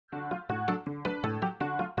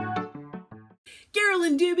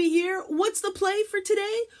Carolyn Dube here. What's the play for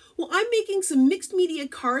today? Well, I'm making some mixed media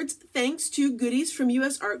cards thanks to goodies from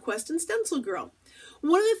US Art Quest and Stencil Girl.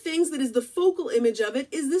 One of the things that is the focal image of it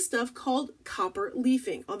is this stuff called copper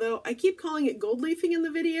leafing. Although I keep calling it gold leafing in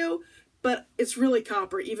the video, but it's really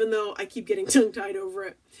copper, even though I keep getting tongue-tied over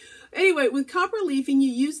it. Anyway, with copper leafing,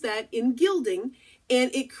 you use that in gilding,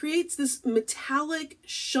 and it creates this metallic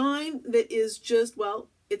shine that is just, well,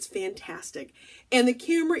 it's fantastic. And the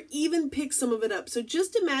camera even picks some of it up. So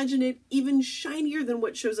just imagine it even shinier than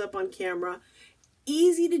what shows up on camera.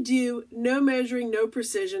 Easy to do, no measuring, no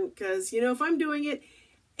precision, because, you know, if I'm doing it,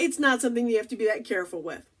 it's not something you have to be that careful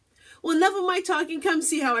with. Well, enough of my talking. Come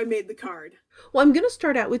see how I made the card. Well, I'm going to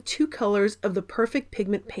start out with two colors of the Perfect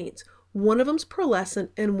Pigment paints. One of them's pearlescent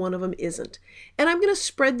and one of them isn't. And I'm going to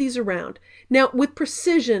spread these around. Now, with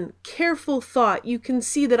precision, careful thought, you can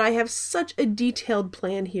see that I have such a detailed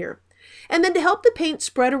plan here. And then to help the paint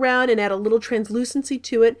spread around and add a little translucency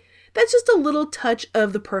to it, that's just a little touch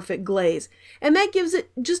of the Perfect glaze. And that gives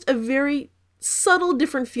it just a very subtle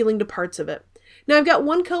different feeling to parts of it. Now I've got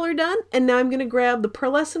one color done, and now I'm going to grab the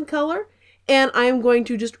pearlescent color, and I am going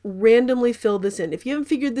to just randomly fill this in. If you haven't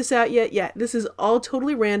figured this out yet, this is all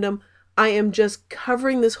totally random. I am just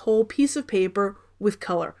covering this whole piece of paper with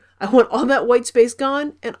color. I want all that white space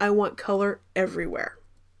gone, and I want color everywhere.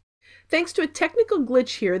 Thanks to a technical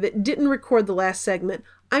glitch here that didn't record the last segment,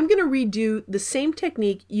 I'm going to redo the same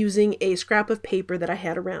technique using a scrap of paper that I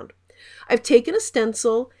had around. I've taken a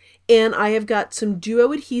stencil, and I have got some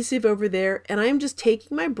duo adhesive over there, and I'm just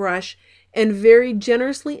taking my brush and very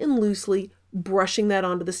generously and loosely brushing that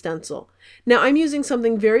onto the stencil. Now I'm using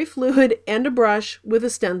something very fluid and a brush with a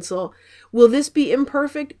stencil. Will this be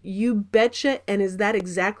imperfect? You betcha. And is that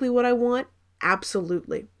exactly what I want?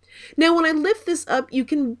 Absolutely. Now when I lift this up, you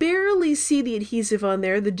can barely see the adhesive on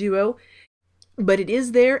there, the duo, but it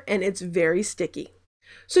is there and it's very sticky.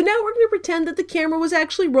 So now we're going to pretend that the camera was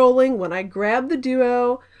actually rolling when I grabbed the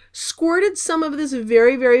duo, squirted some of this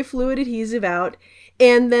very, very fluid adhesive out,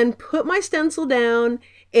 and then put my stencil down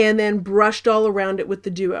and then brushed all around it with the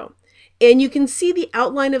duo. And you can see the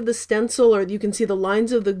outline of the stencil, or you can see the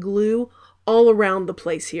lines of the glue all around the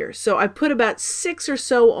place here. So I put about 6 or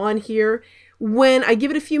so on here. When I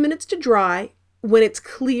give it a few minutes to dry, when it's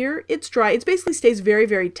clear, it's dry, it basically stays very,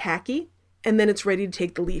 very tacky, and then it's ready to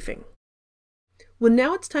take the leafing. Well,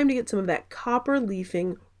 now it's time to get some of that copper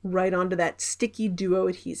leafing right onto that sticky duo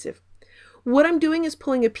adhesive. What I'm doing is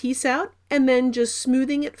pulling a piece out and then just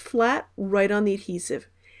smoothing it flat right on the adhesive.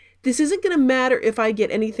 This isn't going to matter if I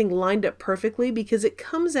get anything lined up perfectly because it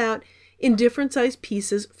comes out in different size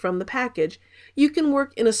pieces from the package. You can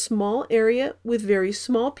work in a small area with very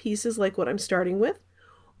small pieces like what I'm starting with,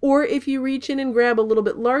 or if you reach in and grab a little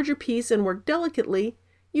bit larger piece and work delicately,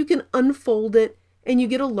 you can unfold it and you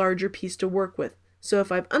get a larger piece to work with. So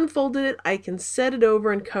if I've unfolded it, I can set it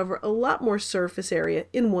over and cover a lot more surface area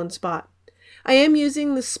in one spot. I am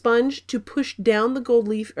using the sponge to push down the gold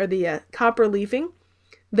leaf or the copper leafing.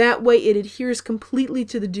 That way it adheres completely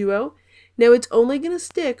to the duo. Now it's only going to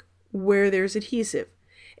stick where there's adhesive.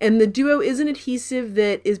 And the duo is an adhesive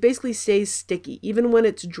that basically stays sticky. Even when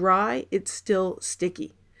it's dry, it's still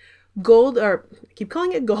sticky. Gold, or I keep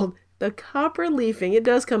calling it gold, the copper leafing, it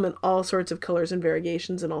does come in all sorts of colors and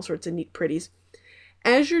variegations and all sorts of neat pretties.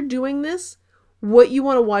 As you're doing this, what you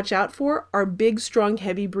want to watch out for are big, strong,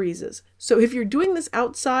 heavy breezes. So if you're doing this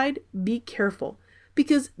outside, be careful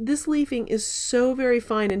because this leafing is so very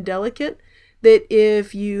fine and delicate that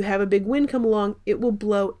if you have a big wind come along, it will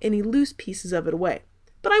blow any loose pieces of it away.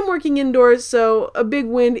 But I'm working indoors, so a big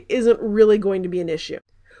wind isn't really going to be an issue.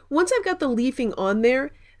 Once I've got the leafing on there,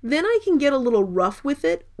 then I can get a little rough with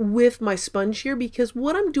it with my sponge here because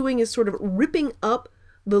what I'm doing is sort of ripping up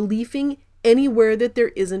the leafing anywhere that there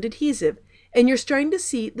isn't adhesive. And you're starting to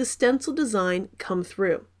see the stencil design come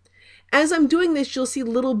through. As I'm doing this, you'll see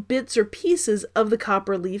little bits or pieces of the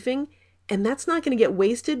copper leafing, and that's not going to get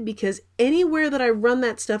wasted because anywhere that I run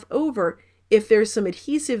that stuff over, if there's some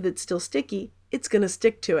adhesive that's still sticky, it's going to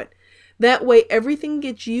stick to it. That way everything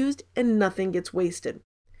gets used and nothing gets wasted.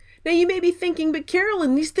 Now you may be thinking, but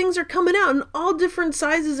Carolyn, these things are coming out in all different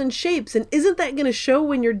sizes and shapes, and isn't that going to show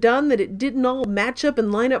when you're done that it didn't all match up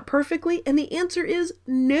and line up perfectly? And the answer is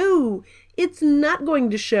no, it's not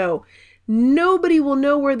going to show. Nobody will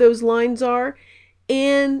know where those lines are,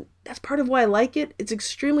 and that's part of why I like it. It's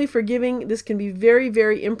extremely forgiving. This can be very,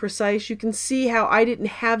 very imprecise. You can see how I didn't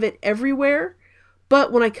have it everywhere,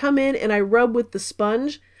 but when I come in and I rub with the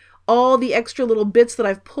sponge, all the extra little bits that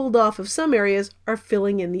I've pulled off of some areas are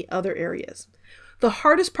filling in the other areas. The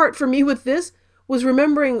hardest part for me with this was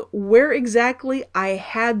remembering where exactly I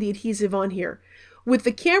had the adhesive on here. With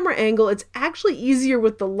the camera angle, it's actually easier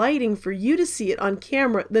with the lighting for you to see it on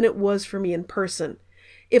camera than it was for me in person.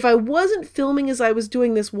 If I wasn't filming as I was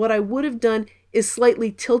doing this, what I would have done is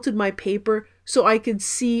slightly tilted my paper so I could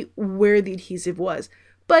see where the adhesive was.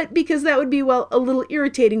 But because that would be, well, a little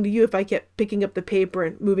irritating to you if I kept picking up the paper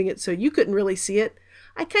and moving it so you couldn't really see it,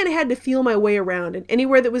 I kind of had to feel my way around, and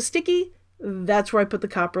anywhere that was sticky, that's where I put the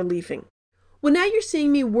copper leafing. Well, now you're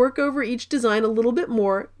seeing me work over each design a little bit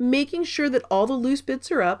more, making sure that all the loose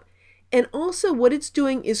bits are up, and also what it's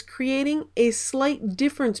doing is creating a slight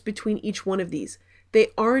difference between each one of these. They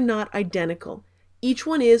are not identical. Each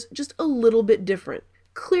one is just a little bit different.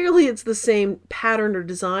 Clearly it's the same pattern or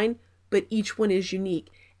design, but each one is unique.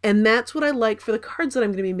 And that's what I like for the cards that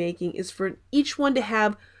I'm going to be making, is for each one to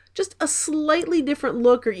have just a slightly different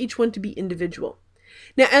look, or each one to be individual.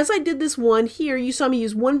 Now, as I did this one here, you saw me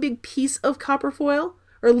use one big piece of copper foil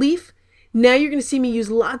or leaf. Now you're going to see me use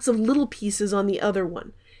lots of little pieces on the other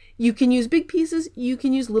one. You can use big pieces, you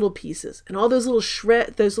can use little pieces, and all those little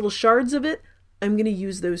shards of it, I'm going to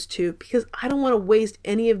use those too, because I don't want to waste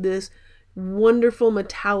any of this wonderful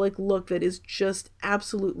metallic look that is just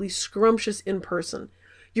absolutely scrumptious in person.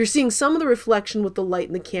 You're seeing some of the reflection with the light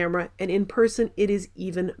in the camera, and in person it is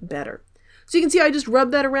even better. So you can see I just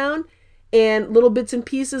rub that around, and little bits and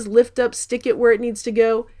pieces, lift up, stick it where it needs to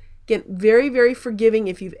go. Again, very, very forgiving.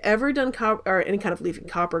 If you've ever done copper, or any kind of leafing,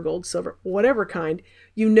 copper, gold, silver, whatever kind,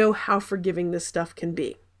 you know how forgiving this stuff can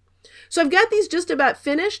be. So I've got these just about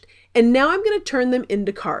finished, and now I'm going to turn them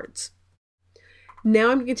into cards.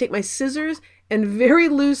 Now I'm going to take my scissors and very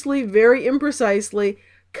loosely, very imprecisely,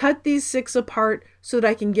 cut these 6 apart so that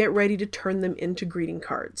I can get ready to turn them into greeting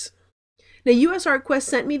cards. Now, US Art Quest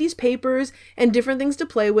sent me these papers and different things to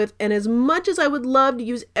play with, and as much as I would love to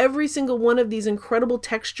use every single one of these incredible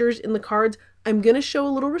textures in the cards, I'm going to show a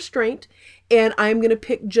little restraint, and I'm going to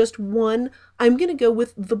pick just one. I'm going to go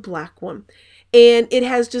with the black one. And it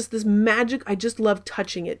has just this magic. I just love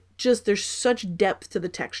touching it. There's such depth to the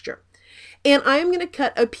texture. And I'm going to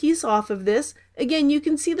cut a piece off of this. Again, you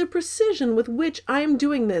can see the precision with which I am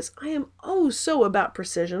doing this. I am oh so about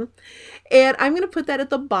precision. And I'm going to put that at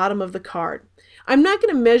the bottom of the card. I'm not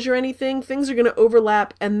going to measure anything. Things are going to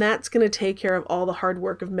overlap, and that's going to take care of all the hard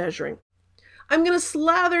work of measuring. I'm going to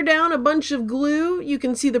slather down a bunch of glue. You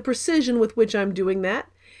can see the precision with which I'm doing that,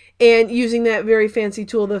 and using that very fancy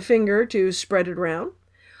tool, the finger, to spread it around.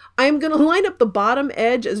 I'm going to line up the bottom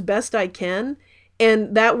edge as best I can,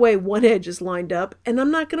 and that way one edge is lined up, and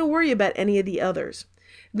I'm not going to worry about any of the others.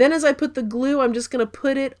 Then as I put the glue, I'm just going to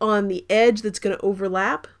put it on the edge that's going to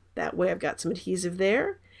overlap. That way I've got some adhesive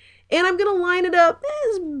there. And I'm going to line it up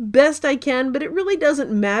as best I can, but it really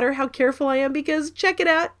doesn't matter how careful I am, because check it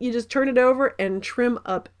out. You just turn it over and trim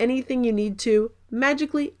up anything you need to.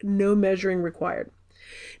 Magically, no measuring required.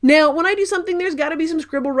 Now, when I do something, there's got to be some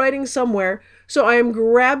scribble writing somewhere. So I am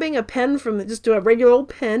grabbing a pen from just a regular old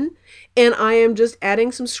pen, and I am just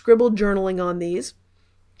adding some scribble journaling on these.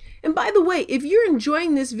 And by the way, if you're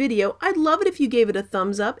enjoying this video, I'd love it if you gave it a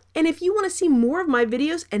thumbs up. And if you want to see more of my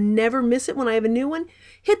videos and never miss it when I have a new one,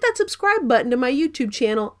 hit that subscribe button to my YouTube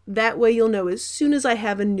channel. That way you'll know as soon as I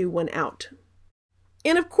have a new one out.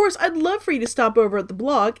 And of course, I'd love for you to stop over at the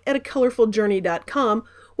blog at acolorfuljourney.com,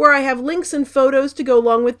 where I have links and photos to go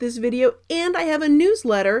along with this video, and I have a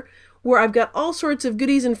newsletter where I've got all sorts of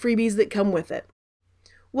goodies and freebies that come with it.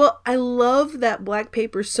 Well, I love that black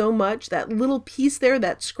paper so much, that little piece there,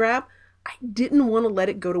 that scrap, I didn't want to let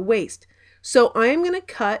it go to waste. So I am going to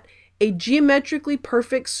cut a geometrically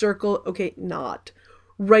perfect circle, okay, not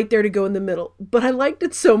right there to go in the middle, but I liked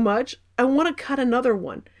it so much, I want to cut another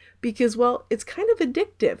one because, well, it's kind of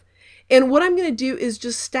addictive. And what I'm going to do is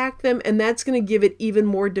just stack them, and that's going to give it even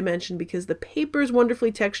more dimension because the paper is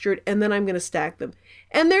wonderfully textured, and then I'm going to stack them.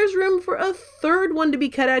 And there's room for a third one to be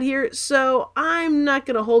cut out here, so I'm not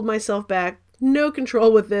going to hold myself back. No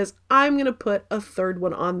control with this. I'm going to put a third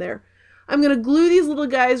one on there. I'm going to glue these little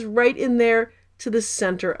guys right in there to the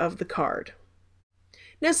center of the card.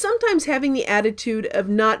 Now, sometimes having the attitude of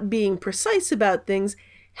not being precise about things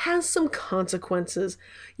has some consequences.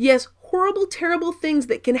 Yes, horrible, terrible things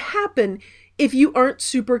that can happen if you aren't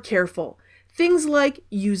super careful. Things like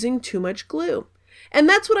using too much glue. And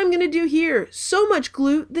that's what I'm going to do here. So much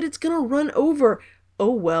glue that it's going to run over.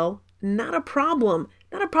 Oh well, not a problem.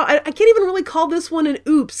 Not a problem. I can't even really call this one an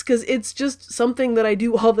oops because it's just something that I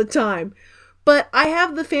do all the time. But I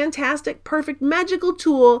have the fantastic, perfect, magical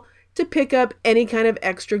tool to pick up any kind of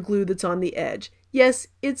extra glue that's on the edge. Yes,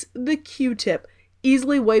 it's the Q-tip.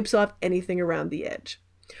 Easily wipes off anything around the edge.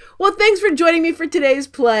 Well, thanks for joining me for today's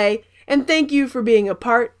play, and thank you for being a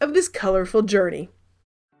part of this colorful journey.